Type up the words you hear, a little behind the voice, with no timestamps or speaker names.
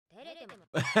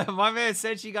My man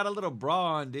said she got a little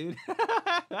bra on, dude.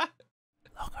 Logo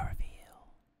reveal.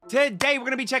 Today, we're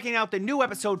going to be checking out the new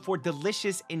episode for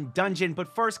Delicious in Dungeon.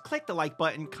 But first, click the like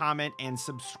button, comment, and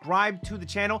subscribe to the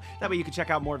channel. That way you can check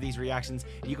out more of these reactions.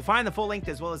 And you can find the full link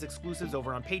as well as exclusives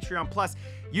over on Patreon. Plus,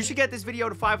 you should get this video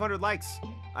to 500 likes.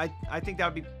 I think that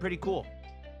would be pretty cool.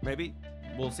 Maybe.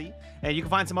 We'll see. And you can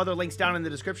find some other links down in the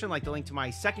description, like the link to my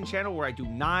second channel where I do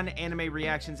non-anime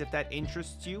reactions if that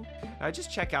interests you.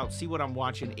 Just check out, see what I'm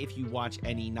watching if you watch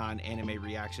any non-anime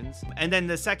reactions. And then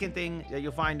the second thing that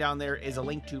you'll find down there is a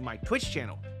link to my Twitch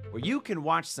channel where you can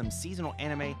watch some seasonal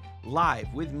anime live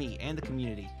with me and the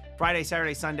community. Friday,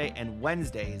 Saturday, Sunday, and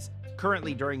Wednesdays.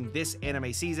 Currently during this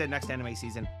anime season. Next anime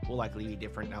season will likely be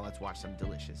different. Now let's watch some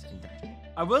Delicious in Dungeon.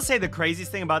 I will say the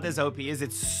craziest thing about this OP is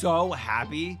it's so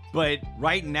happy, but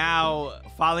right now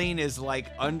Faline is like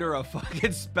under a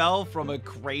fucking spell from a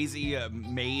crazy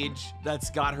mage that's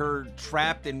got her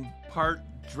trapped in part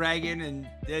dragon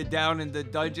and down in the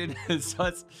dungeon. So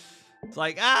it's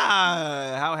like,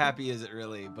 how happy is it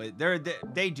really? But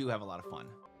they do have a lot of fun.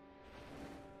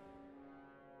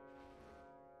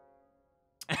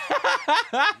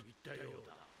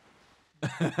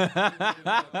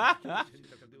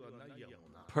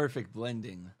 Perfect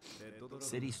blending.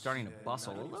 City's starting to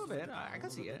bustle a little bit. I can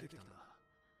see it.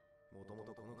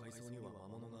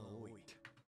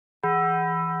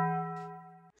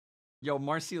 Yo,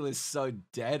 Marcille is so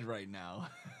dead right now.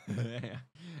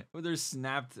 With her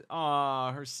snapped,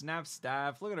 her snapped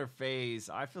staff. Look at her face.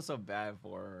 I feel so bad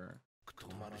for her.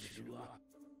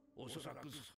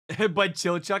 But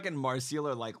Chilchuck and Marcille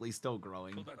are likely still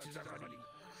growing.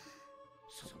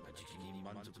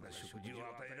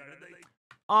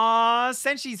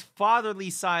 Senshi's fatherly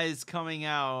size coming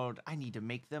out. I need to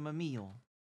make them a meal.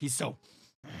 He's so...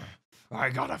 I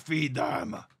gotta feed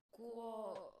them.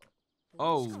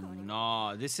 Oh,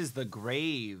 no. This is the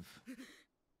grave.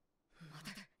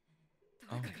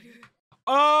 Oh.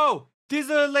 Oh!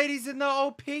 These are the ladies in the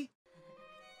OP?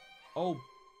 O-P-I.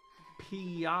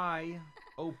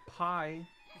 O-Pie.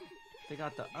 They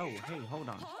got the... Oh, hey, hold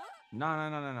on.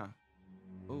 No.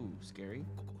 Ooh, scary.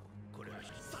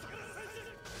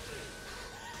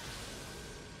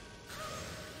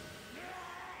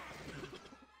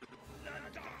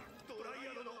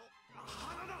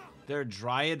 They're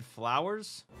dryad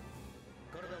flowers?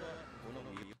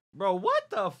 Bro, what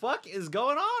the fuck is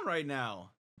going on right now?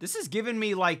 This is giving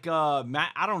me like, I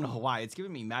don't know why. It's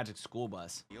giving me Magic School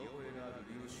Bus.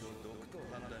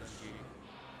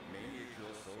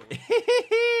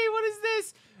 What is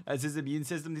this? That's his immune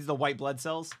system. These are the white blood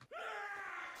cells.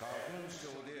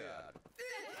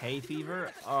 Hay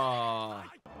fever?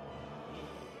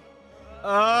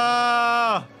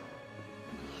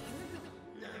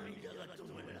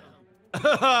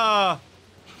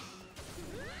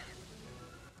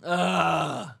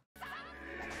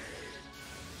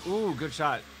 Ooh, good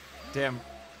shot. Damn.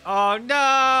 Oh,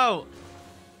 no!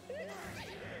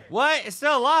 What? It's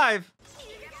still alive?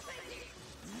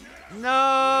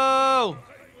 No!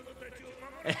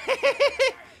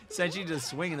 Senshi just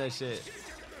swinging that shit.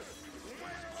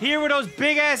 Here with those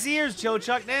big ass ears,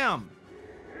 Chilchuck, damn.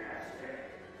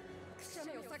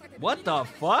 What the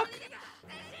fuck?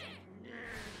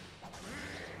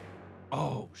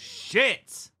 Oh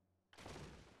shit!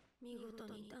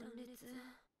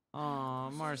 Aw,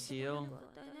 Marcille.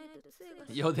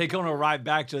 Yo, they gonna arrive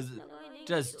back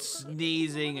just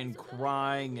sneezing and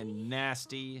crying and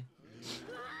nasty.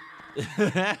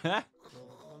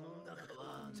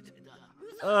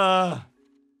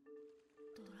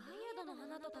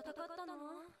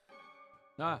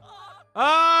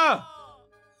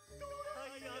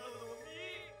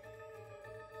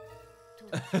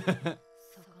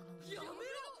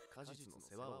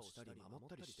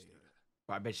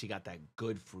 I bet she got that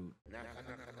good fruit.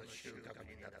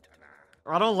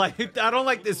 I don't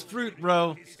like this fruit,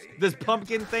 bro. This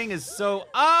pumpkin thing is so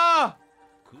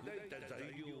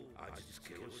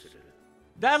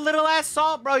that little ass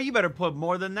salt, bro. You better put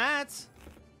more than that.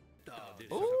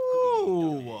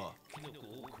 Ooh.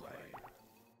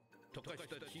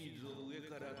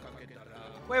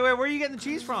 Wait, where are you getting the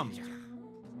cheese from?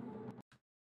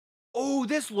 Oh,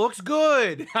 this looks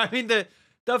good. I mean, the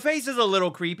face is a little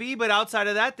creepy, but outside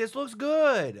of that, this looks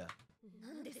good.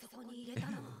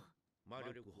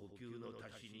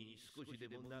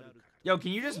 Yo,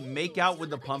 can you just make out with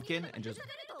the pumpkin and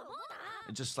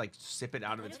just like sip it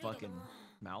out of its fucking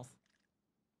mouth?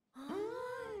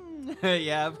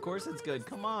 Yeah, of course it's good.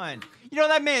 Come on. You know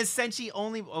that man Senshi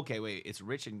only... Okay, wait. It's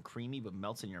rich and creamy, but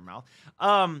melts in your mouth.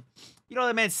 You know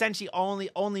that man Senshi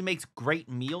only makes great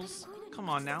meals? Come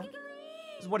on now.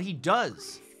 This is what he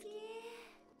does.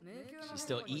 She's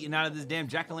still eating out of this damn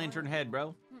jack-o'-lantern head,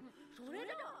 bro.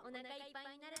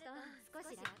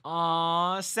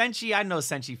 Aw, Senshi, I know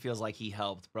Senshi feels like he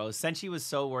helped, bro. Senshi was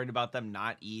so worried about them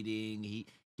not eating. He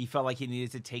felt like he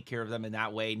needed to take care of them in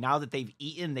that way. Now that they've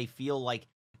eaten, they feel like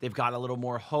they've got a little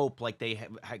more hope, like they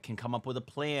can come up with a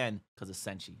plan because of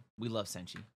Senshi. We love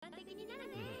Senshi.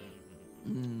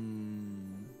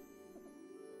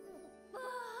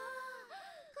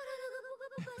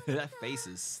 That face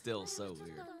is still so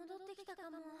weird.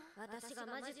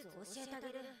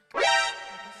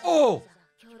 Oh!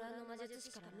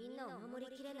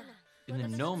 In the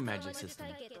gnome magic system,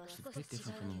 it's a bit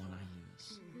different from the one I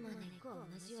use.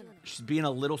 She's being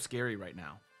a little scary right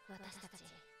now.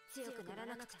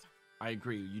 I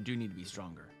agree, you do need to be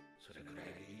stronger.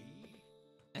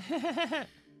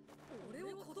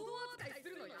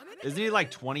 Isn't he like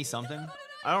 20-something?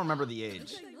 I don't remember the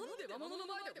age.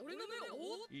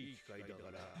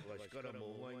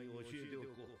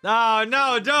 No,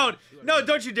 no, don't! No,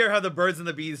 don't you dare have the birds and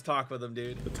the bees talk with him,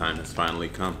 dude. The time has finally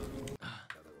come.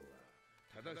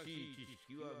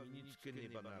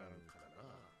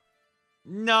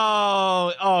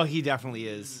 No! Oh, he definitely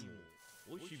is.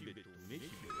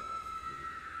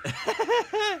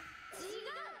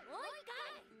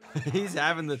 He's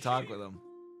having the talk with him.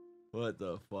 What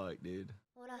the fuck, dude?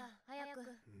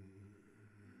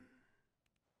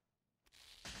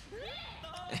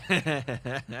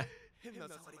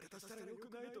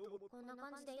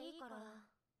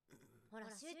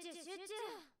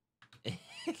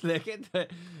 Look at the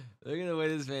way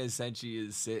this man Senshi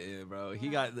is sitting, bro. He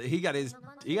got a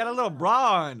little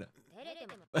bra on.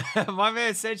 My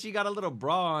man Senshi got a little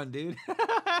bra on, dude.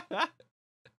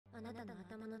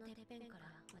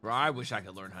 Bro, I wish I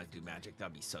could learn how to do magic.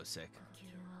 That'd be so sick.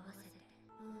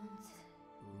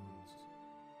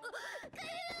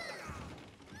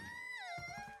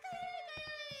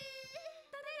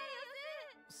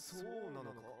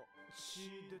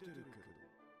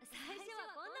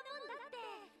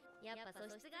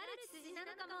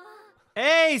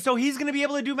 Hey, so he's gonna be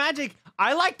able to do magic.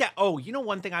 I like that. Oh, you know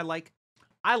one thing I like?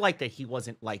 I like that he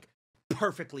wasn't like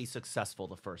perfectly successful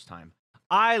the first time.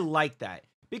 I like that.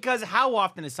 Because how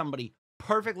often is somebody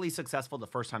perfectly successful the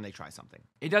first time they try something?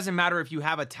 It doesn't matter if you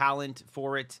have a talent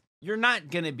for it. You're not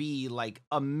going to be like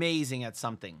amazing at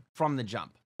something from the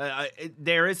jump.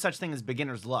 There is such thing as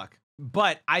beginner's luck.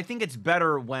 But I think it's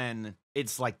better when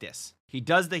it's like this. He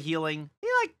does the healing. He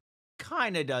like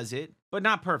kind of does it, but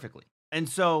not perfectly. And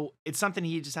so it's something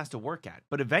he just has to work at.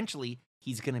 But eventually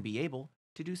he's going to be able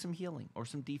to do some healing or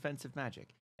some defensive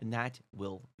magic. And that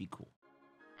will be cool.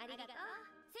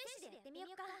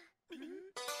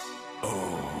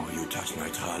 Oh, you touch my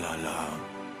tra-la-la.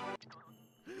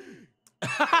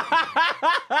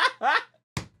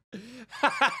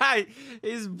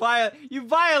 You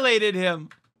violated him.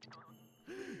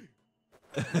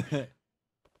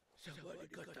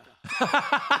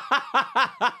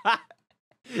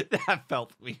 That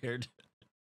felt weird.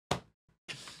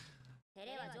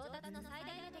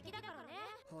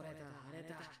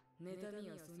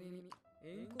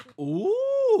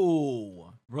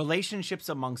 Ooh, relationships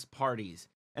amongst parties.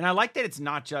 And I like that it's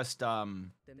not just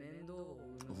love,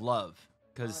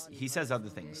 because he says other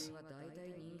things.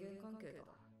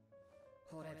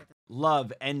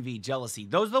 Love, envy, jealousy.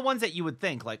 Those are the ones that you would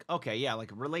think like, okay, yeah,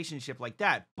 like a relationship like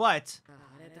that. But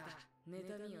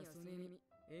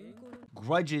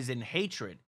grudges and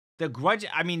hatred. The grudge,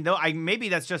 I mean, though, maybe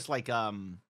that's just like a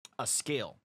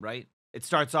scale, right? It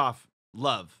starts off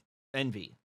love,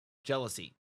 envy,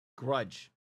 jealousy,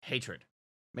 grudge, hatred.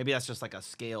 Maybe that's just like a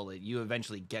scale that you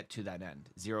eventually get to that end.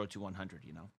 0 to 100,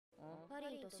 you know?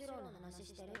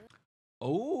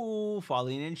 Oh,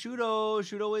 Falling in Shudo.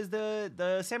 Shudo is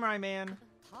the samurai man.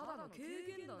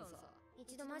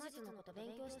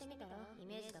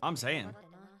 I'm saying.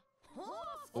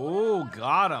 Oh,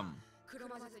 got him.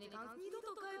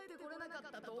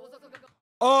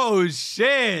 Oh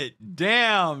shit!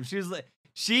 Damn,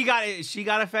 she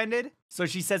got offended, so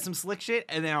she said some slick shit,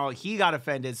 and then he got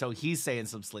offended, so he's saying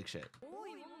some slick shit.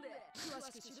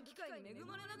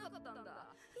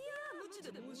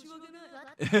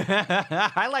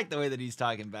 I like the way that he's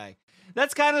talking back.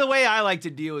 That's kind of the way I like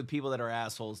to deal with people that are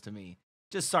assholes to me.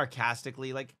 Just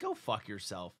sarcastically, like, go fuck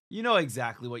yourself. You know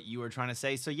exactly what you were trying to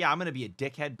say, so yeah, I'm gonna be a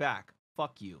dickhead back.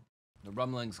 Fuck you. The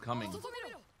rumbling's coming.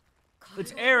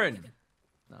 It's Aaron!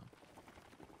 No.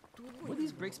 What are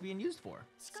these bricks being used for?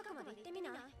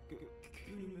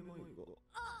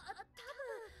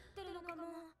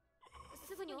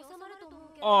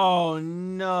 Oh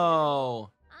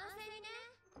no!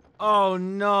 Oh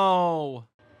no!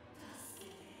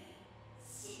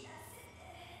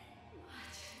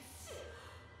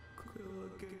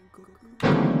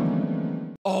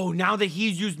 Oh, now that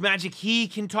he's used magic, he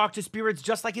can talk to spirits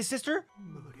just like his sister?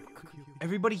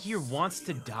 Everybody here wants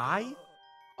to die?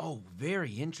 Oh,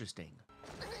 very interesting.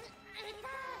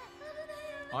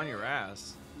 On your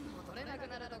ass.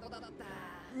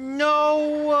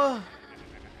 No!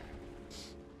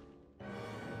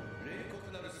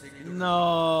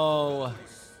 No!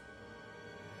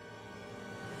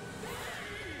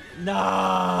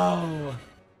 No!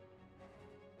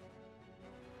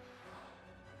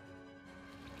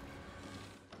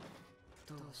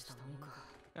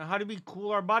 Now, how do we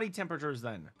cool our body temperatures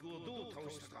then?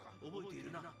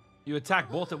 You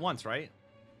attack both at once, right?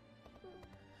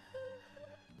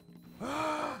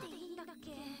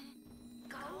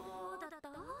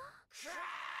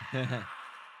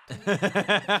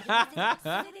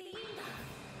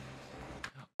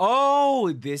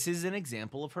 Oh, this is an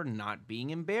example of her not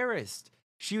being embarrassed.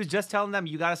 She was just telling them,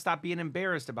 you gotta stop being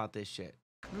embarrassed about this shit.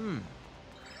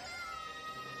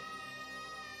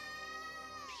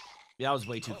 Yeah, that was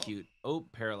way too cute. Oh,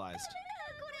 paralyzed.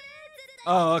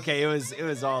 Oh, okay. It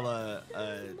was all a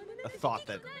thought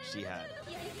that she had.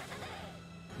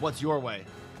 What's your way?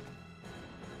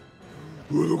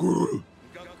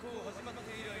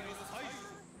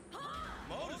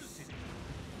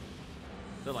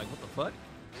 They're like, what the fuck?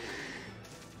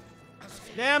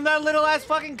 Damn, that little ass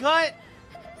fucking cut!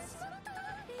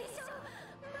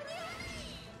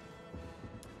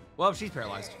 Well, she's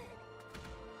paralyzed.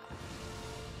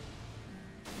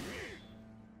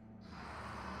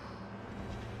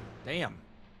 Damn.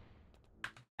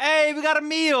 Hey, we got a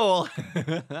meal!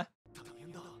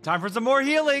 Time for some more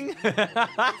healing!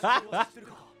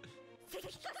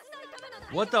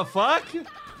 What the fuck?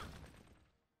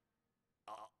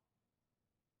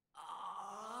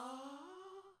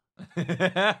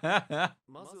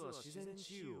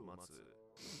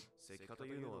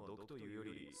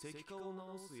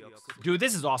 Dude,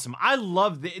 this is awesome. I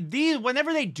love these.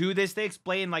 Whenever they do this, they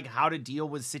explain like how to deal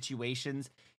with situations.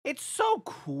 It's so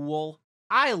cool.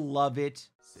 I love it.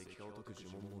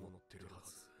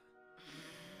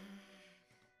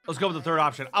 Let's go with the third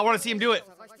option. I want to see him do it.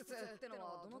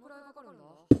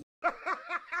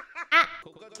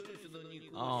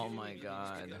 Oh my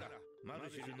god.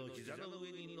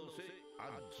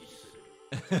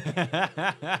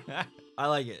 I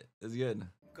like it. It's good.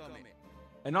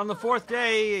 And on the fourth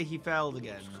day, he failed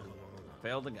again.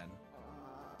 Failed again.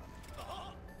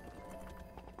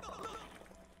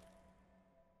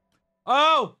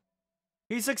 Oh!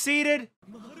 He succeeded!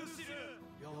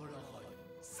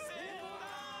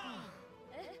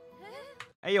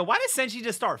 Hey, yo, why did Senshi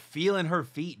just start feeling her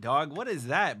feet, dog? What is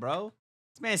that, bro?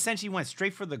 This man Senshi went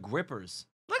straight for the grippers.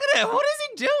 Look at him! What is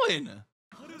he doing?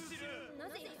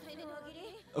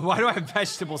 Why do I have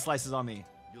vegetable slices on me?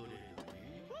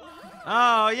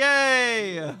 Oh,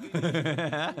 yay!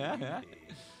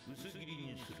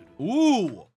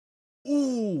 Ooh!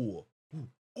 Ooh!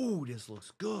 Ooh, this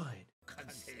looks good.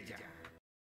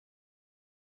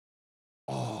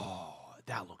 Oh,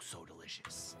 that looks so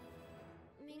delicious.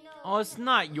 Oh, it's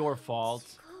not your fault.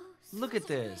 Look at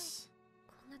this.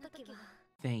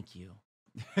 Thank you.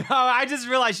 Oh, I just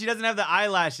realized she doesn't have the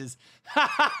eyelashes.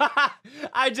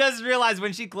 I just realized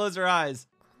when she closed her eyes.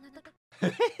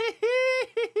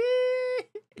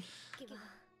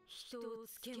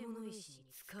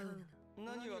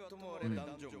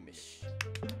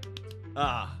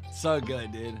 Ah, so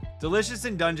good, dude. Delicious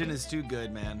in Dungeon is too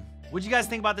good, man. What'd you guys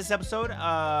think about this episode?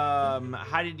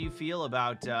 How did you feel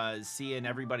about seeing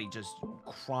everybody just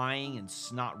crying and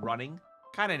snot running?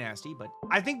 Kind of nasty, but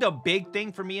I think the big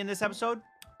thing for me in this episode,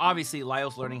 obviously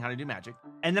Laios learning how to do magic.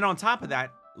 And then on top of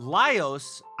that,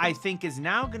 Laios, I think, is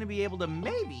now going to be able to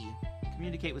maybe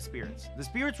communicate with spirits. The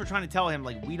spirits were trying to tell him,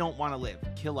 like, we don't want to live.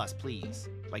 Kill us, please.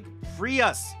 Like, free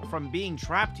us from being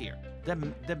trapped here.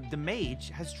 The mage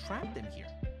has trapped them here.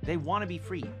 They want to be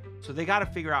free. So they got to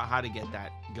figure out how to get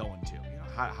that going too. You know,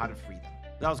 how to free them.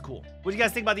 That was cool. What do you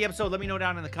guys think about the episode? Let me know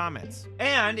down in the comments.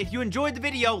 And if you enjoyed the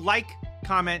video, like,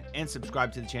 comment, and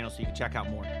subscribe to the channel so you can check out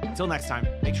more. Until next time,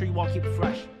 make sure you all keep it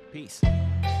fresh. Peace.